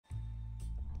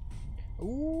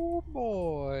Oh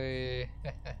boy.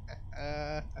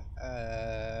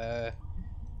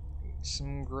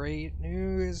 Some great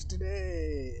news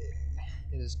today.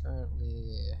 It is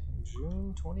currently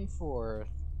June 24th,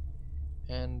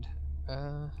 and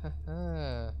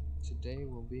today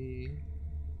will be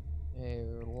a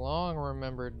long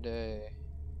remembered day.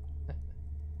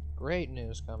 Great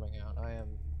news coming out. I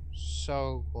am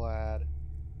so glad.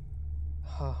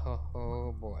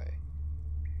 Oh boy.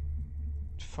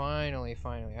 Finally.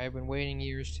 I've been waiting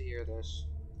years to hear this.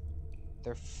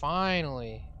 They're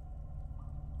finally...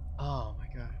 Oh my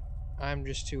god. I'm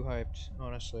just too hyped,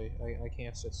 honestly. I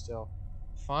can't sit still.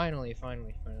 Finally. I've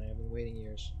been waiting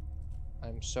years.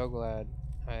 I'm so glad.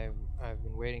 I've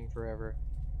been waiting forever.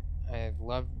 I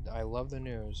love the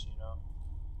news, you know.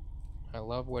 I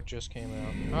love what just came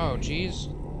out. Oh jeez.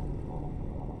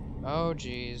 Oh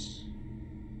jeez.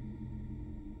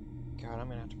 God, I'm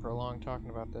gonna have to prolong talking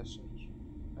about this.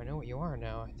 I know what you are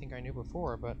now. I think I knew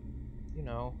before, but you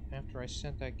know, after I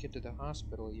sent that kid to the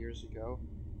hospital years ago,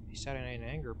 he said I had an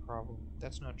anger problem.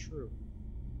 That's not true.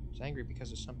 I was angry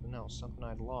because of something else, something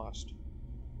I'd lost.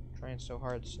 Trying so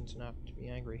hard since not to be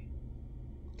angry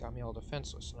got me all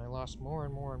defenseless, and I lost more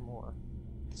and more.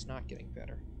 It's not getting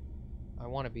better. I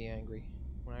want to be angry.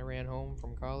 When I ran home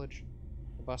from college,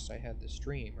 the bus I had this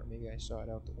dream, or maybe I saw it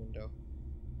out the window.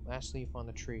 Last leaf on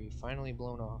the tree, finally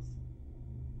blown off.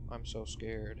 I'm so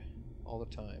scared, all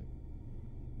the time.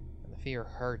 And the fear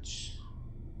hurts.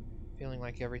 Feeling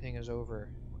like everything is over.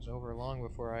 It was over long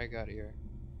before I got here.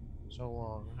 So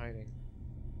long, hiding.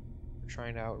 We're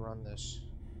trying to outrun this.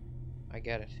 I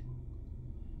get it.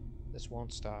 This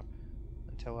won't stop.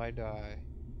 Until I die.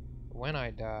 When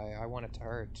I die, I want it to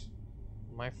hurt.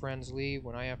 When my friends leave,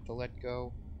 when I have to let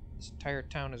go, this entire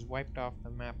town is wiped off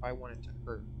the map. I want it to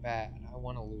hurt bad. I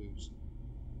want to lose.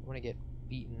 I want to get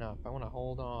beaten up. I want to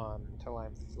hold on until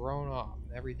I'm thrown off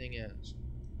and everything ends.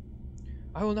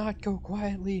 I will not go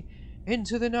quietly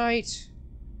into the night.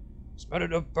 It's better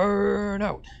to burn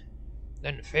out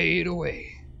than fade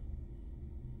away.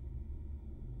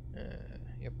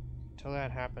 Yep. Until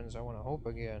that happens, I want to hope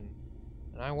again.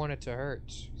 And I want it to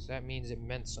hurt, because that means it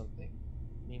meant something.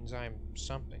 It means I'm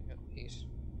something, at least.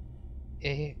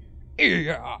 Yeah.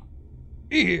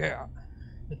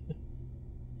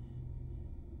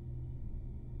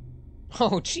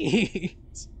 Oh,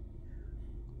 jeez.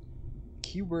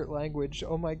 Q*bert language.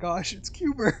 Oh my gosh, it's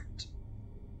Q*bert.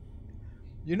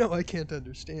 You know I can't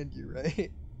understand you,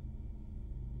 right?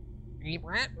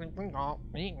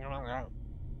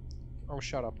 Oh,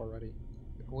 shut up already.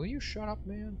 Will you shut up,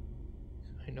 man?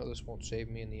 I know this won't save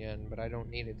me in the end, but I don't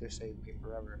need it to save me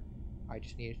forever. I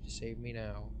just need it to save me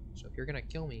now. So if you're gonna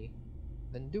kill me,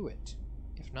 then do it.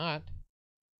 If not...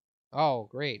 Oh,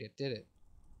 great, it did it.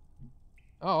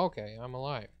 Oh, okay, I'm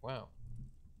alive. Wow.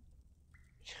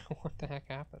 What the heck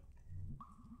happened?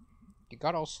 You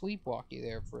got all sleepwalky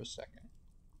there for a second.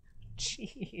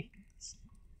 Jeez.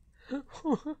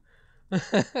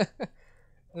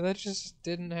 That just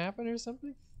didn't happen or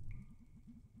something?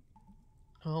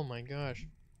 Oh my gosh.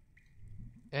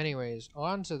 Anyways,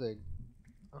 on to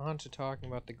talking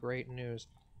about the great news.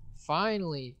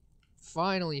 Finally,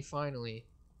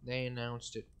 they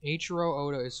announced it. Eiichiro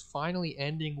Oda is finally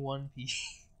ending One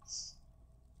Piece.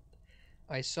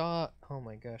 I saw, oh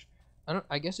my gosh.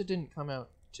 I guess it didn't come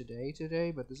out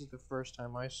today, but this is the first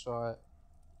time I saw it.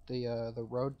 The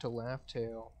Road to Laugh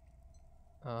Tale.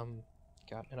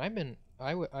 God, and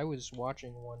I was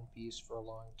watching One Piece for a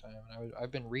long time, and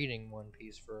I've been reading One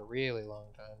Piece for a really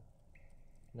long time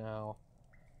now,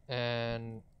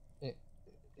 and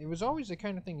it was always the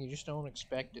kind of thing you just don't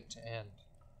expect it to end.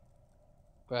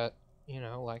 But you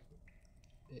know, like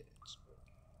it's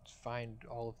find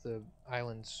all of the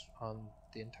islands on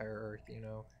the entire Earth. You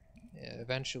know,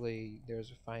 eventually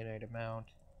there's a finite amount.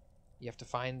 You have to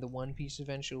find the One Piece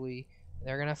eventually.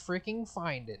 They're gonna freaking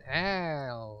find it.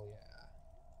 Hell yeah.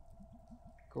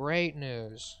 Great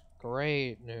news.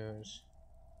 Great news.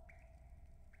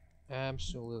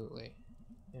 Absolutely.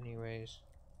 Anyways.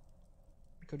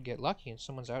 I could get lucky and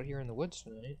someone's out here in the woods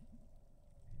tonight.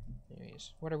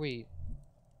 Anyways. What are we?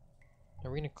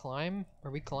 Are we gonna climb?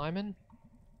 Are we climbing?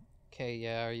 Okay,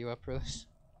 yeah, are you up for this?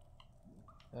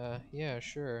 Yeah,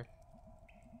 sure.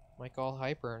 Like all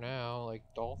hyper now, like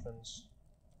dolphins.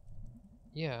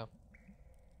 Yeah.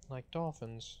 Like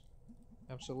dolphins.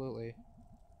 Absolutely.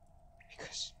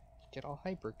 Because you get all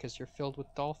hyper because you're filled with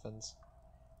dolphins.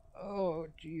 Oh,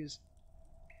 jeez.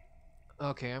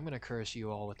 Okay, I'm gonna curse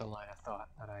you all with the line of thought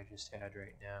that I just had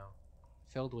right now.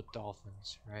 Filled with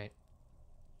dolphins, right?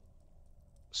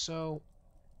 So,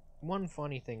 one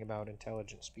funny thing about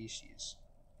intelligent species.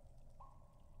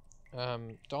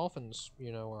 Dolphins,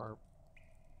 you know, are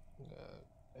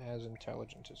as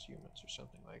intelligent as humans or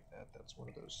something like that. That's one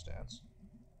of those stats.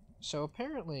 So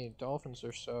apparently dolphins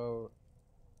are so,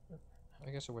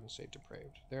 I guess I wouldn't say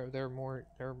depraved. There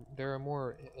are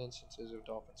more instances of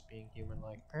dolphins being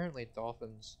human-like. Apparently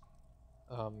dolphins,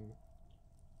 I was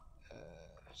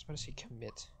about to say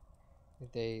commit.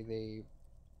 They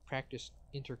practice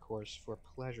intercourse for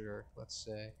pleasure, let's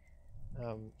say.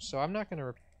 So I'm not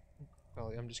gonna.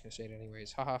 Well, I'm just gonna say it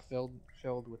anyways. Haha,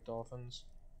 filled with dolphins.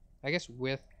 I guess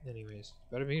with, anyways.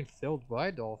 Better being filled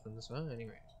by dolphins, huh?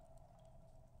 Anyways.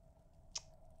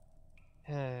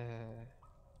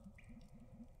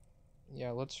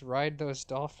 Yeah, let's ride those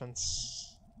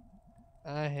dolphins.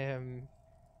 I am.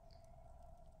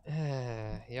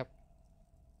 Yep.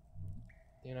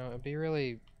 You know, it'd be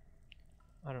really.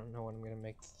 I don't know what I'm gonna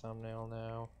make the thumbnail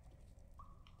now.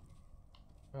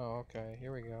 Oh, okay.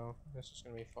 Here we go. This is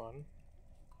gonna be fun.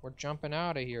 We're jumping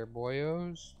out of here,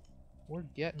 boyos. We're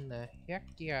getting the heck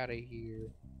out of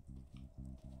here.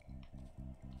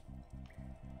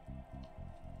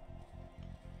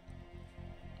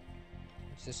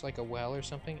 Is this like a well or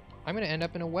something? I'm gonna end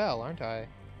up in a well, aren't I?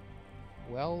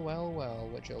 Well, well, well,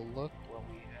 would you look what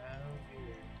we have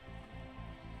here.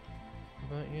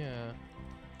 But yeah.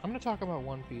 I'm gonna talk about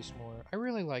One Piece more. I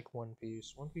really like One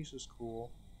Piece. One Piece is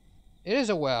cool. It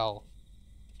is a well!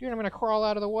 Dude, I'm gonna crawl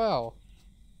out of the well!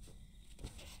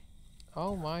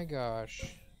 Oh my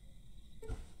gosh.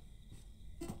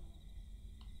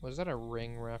 Was that a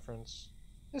Ring reference?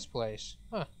 This place.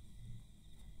 Huh.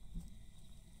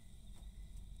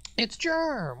 It's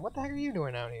Germ! What the heck are you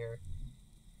doing out here?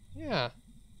 Yeah.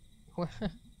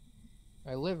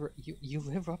 I live... You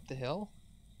live up the hill?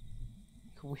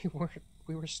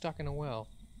 We were stuck in a well.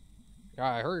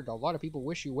 I heard a lot of people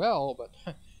wish you well, but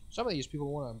some of these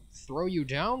people want to throw you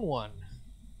down one.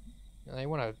 And they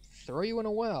want to throw you in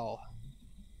a well.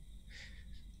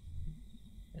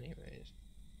 Anyways,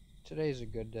 today's a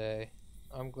good day.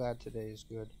 I'm glad today is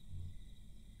good.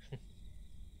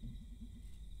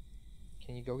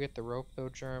 Can you go get the rope though,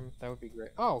 Germ? That would be great.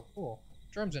 Oh, cool.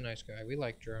 Germ's a nice guy. We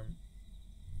like Germ.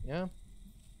 Yeah?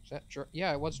 Is that Germ?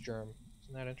 Yeah, it was Germ.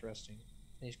 Isn't that interesting?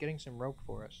 And he's getting some rope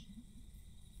for us.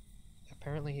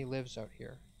 Apparently he lives out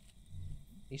here.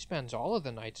 He spends all of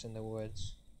the nights in the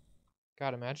woods.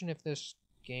 God, imagine if this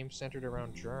game centered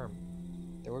around Germ.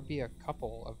 There would be a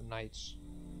couple of nights,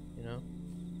 you know?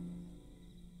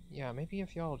 Yeah, maybe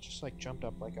if y'all just like jumped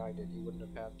up like I did, you wouldn't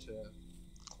have had to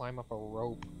climb up a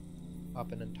rope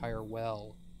up an entire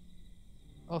well.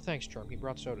 Oh, thanks, Germ. He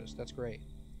brought sodas. That's great.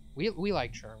 We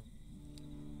like Germ.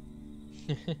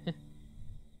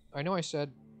 I know I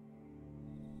said,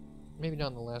 maybe not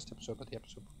in the last episode, but the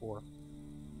episode before.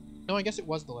 No, I guess it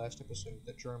was the last episode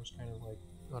that Germ's kind of like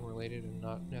unrelated and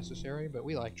not necessary, but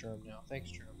we like Germ now.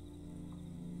 Thanks, Germ.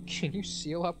 Can you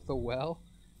seal up the well?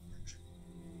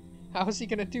 How is he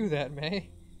gonna do that, May?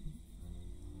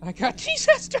 I got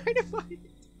Jesus Dynamite!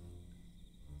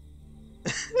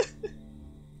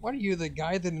 What are you, the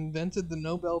guy that invented the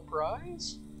Nobel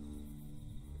Prize?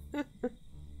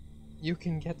 You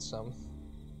can get some.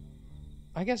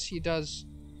 I guess he does.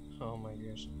 Oh my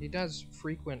gosh, he does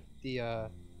frequent the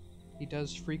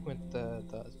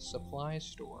supply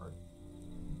store.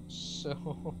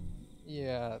 So,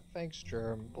 yeah, thanks,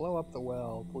 Germ. Blow up the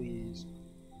well, please.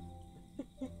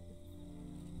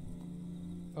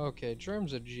 Okay,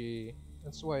 Germ's a G.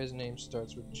 That's why his name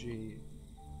starts with G.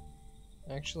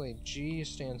 Actually, G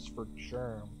stands for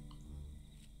germ.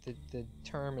 The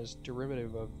term is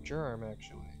derivative of germ,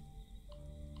 actually.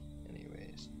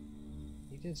 Anyways,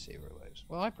 he did save our lives.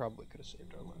 Well, I probably could have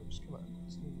saved our lives. Come on,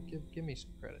 give me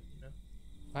some credit, you know?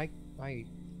 I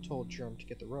told Germ to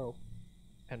get the rope,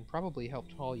 and probably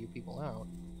helped haul you people out.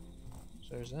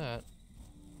 So there's that.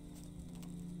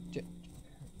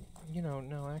 You know,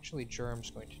 no, actually Germ's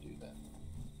going to do that.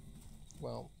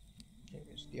 Well,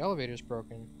 anyways, the elevator's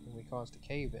broken, and we caused a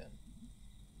cave-in.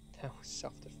 That was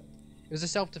self-defense. It was a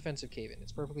self-defensive cave-in.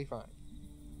 It's perfectly fine.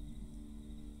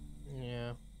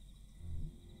 Yeah.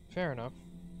 Fair enough.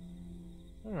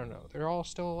 I don't know. They're all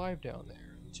still alive down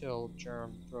there until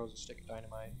Germ throws a stick of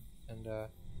dynamite, and,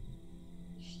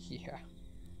 yeah.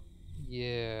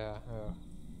 Yeah.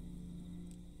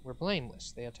 We're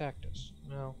blameless. They attacked us.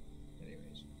 Well,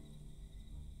 anyways.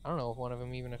 I don't know if one of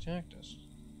them even attacked us.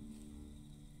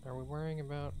 Are we worrying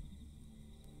about...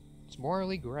 It's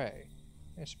morally gray,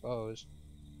 I suppose.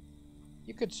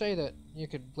 You could say that you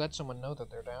could let someone know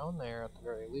that they're down there at the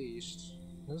very least.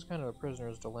 This is kind of a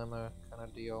prisoner's dilemma kind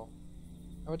of deal.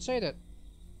 I would say that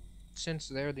since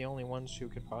they're the only ones who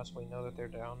could possibly know that they're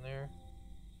down there,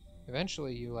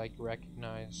 eventually you, like,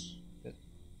 recognize that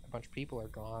bunch of people are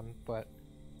gone, but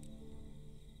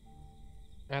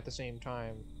at the same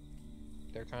time,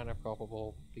 they're kind of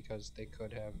culpable because they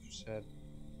could have said,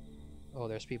 oh,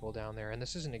 there's people down there, and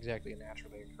this isn't exactly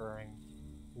naturally occurring.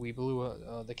 We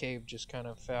blew the cave just kind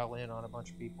of fell in on a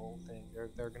bunch of people thing.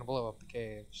 They're gonna blow up the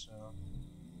cave, so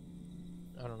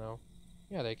I don't know.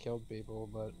 Yeah, they killed people,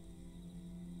 but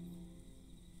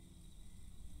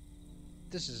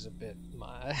this is a bit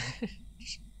my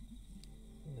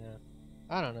yeah.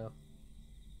 I don't know.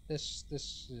 This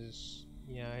is,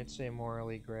 yeah, I'd say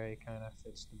morally gray kind of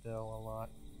fits the bill a lot.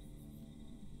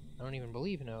 I don't even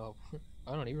believe in hell.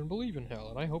 I don't even believe in hell,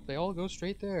 and I hope they all go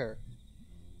straight there.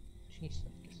 Jeez,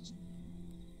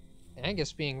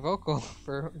 Angus being vocal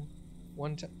for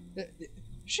one time.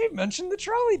 She mentioned the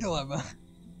trolley dilemma.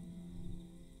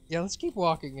 Yeah, let's keep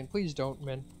walking, and please don't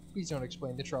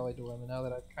explain the trolley dilemma now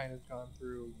that I've kind of gone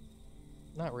through,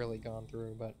 not really gone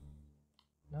through, but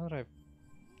now that I've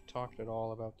talked at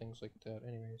all about things like that.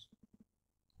 Anyways,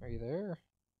 are you there?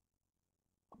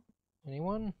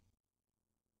 Anyone?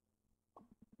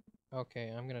 Okay,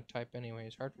 I'm gonna type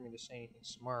anyways. Hard for me to say anything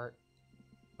smart,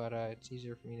 but it's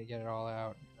easier for me to get it all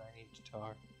out if I need to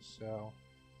talk, so.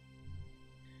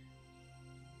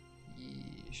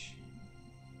 Yeesh.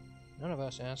 None of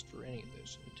us asked for any of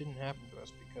this. It didn't happen to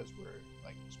us because we're,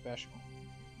 like, special.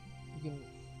 You can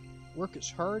work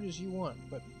as hard as you want,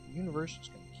 but the universe is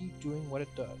going to keep doing what it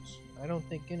does. I don't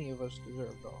think any of us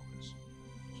deserved all this.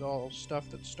 It's all stuff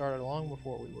that started long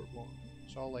before we were born.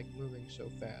 It's all like moving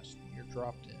so fast. You're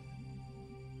dropped in.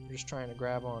 You're just trying to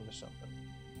grab onto something.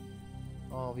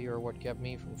 All of you are what kept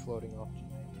me from floating off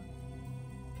tonight.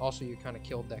 Also, you kind of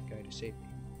killed that guy to save me.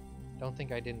 Don't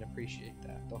think I didn't appreciate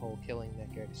that. The whole killing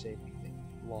that guy to save me thing.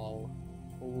 Lol.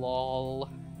 LOL.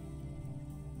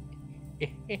 I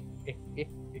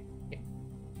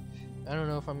don't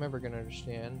know if I'm ever gonna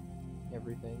understand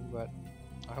everything, but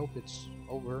I hope it's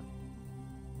over.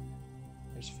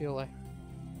 I just feel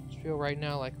right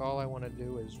now like all I want to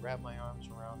do is wrap my arms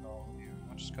around all of you,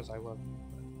 not just because I love you,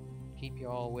 but keep you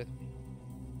all with me.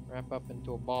 Wrap up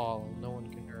into a ball and no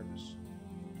one can hurt us.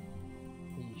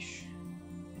 Yeesh.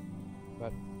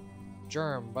 But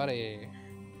Germ, buddy.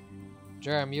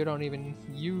 Germ, you don't even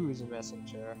use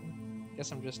Messenger.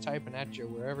 Guess I'm just typing at you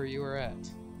wherever you are at.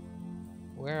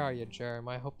 Where are you, Germ?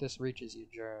 I hope this reaches you,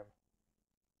 Germ.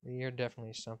 You're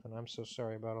definitely something. I'm so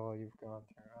sorry about all you've gone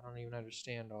through. I don't even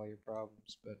understand all your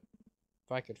problems, but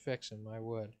if I could fix them, I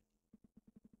would.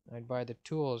 I'd buy the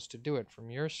tools to do it from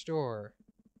your store.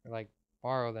 Or, like,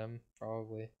 borrow them,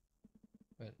 probably.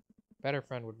 But better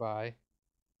friend would buy.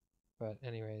 But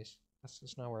anyways,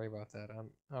 let's not worry about that.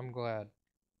 I'm glad.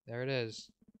 There it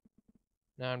is.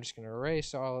 Now I'm just gonna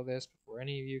erase all of this before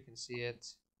any of you can see it.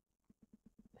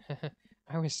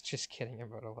 I was just kidding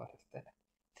about a lot of that.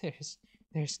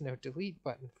 There's no delete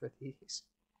button for these.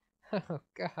 Oh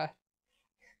god.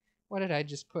 What did I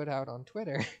just put out on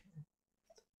Twitter?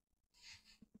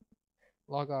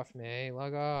 Log off, May.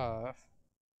 Log off.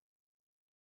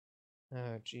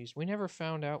 Oh jeez. We never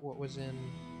found out what was in,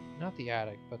 not the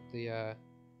attic, but the I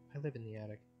live in the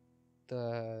attic.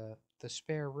 The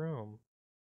spare room.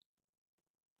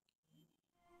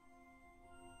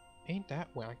 Ain't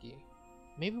that wacky?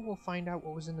 Maybe we'll find out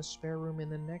what was in the spare room in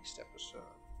the next episode.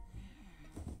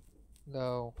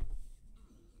 Though,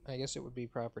 I guess it would be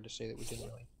proper to say that we didn't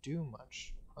really do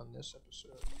much on this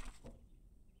episode.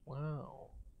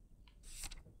 Wow.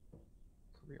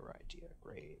 Career idea,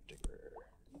 Gravedigger.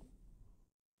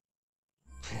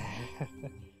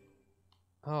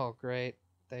 Oh, great.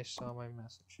 They saw my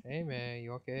message. Hey, May,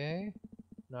 you okay?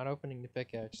 Not opening the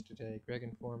pickaxe today. Greg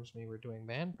informs me we're doing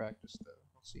band practice, though.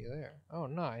 I'll see you there. Oh,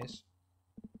 nice.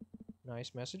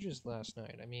 Nice messages last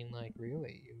night. I mean, like,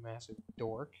 really, you massive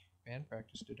dork. Band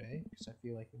practice today, because I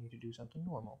feel like we need to do something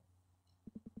normal.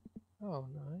 Oh,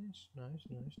 nice, nice,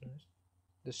 nice, nice.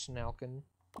 The Snalkin.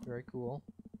 Very cool.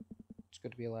 It's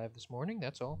good to be alive this morning,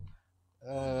 that's all.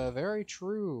 Very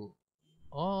true.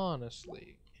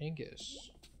 Honestly,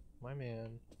 Angus, my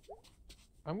man.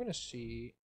 I'm gonna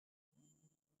see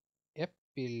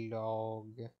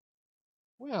epilogue.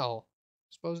 Well,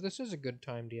 suppose this is a good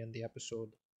time to end the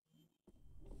episode.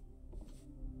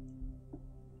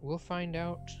 We'll find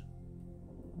out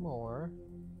more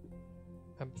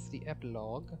of the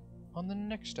epilogue on the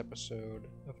next episode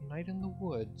of Night in the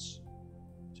Woods.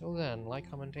 Till then, like,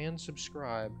 comment, and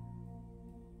subscribe.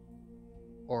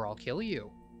 Or I'll kill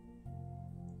you.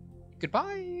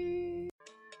 Goodbye!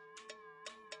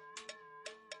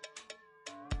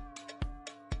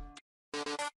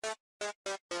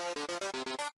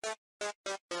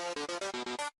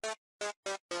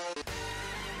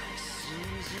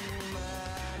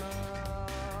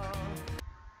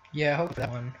 Yeah, I hope that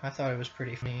one. I thought it was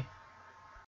pretty funny.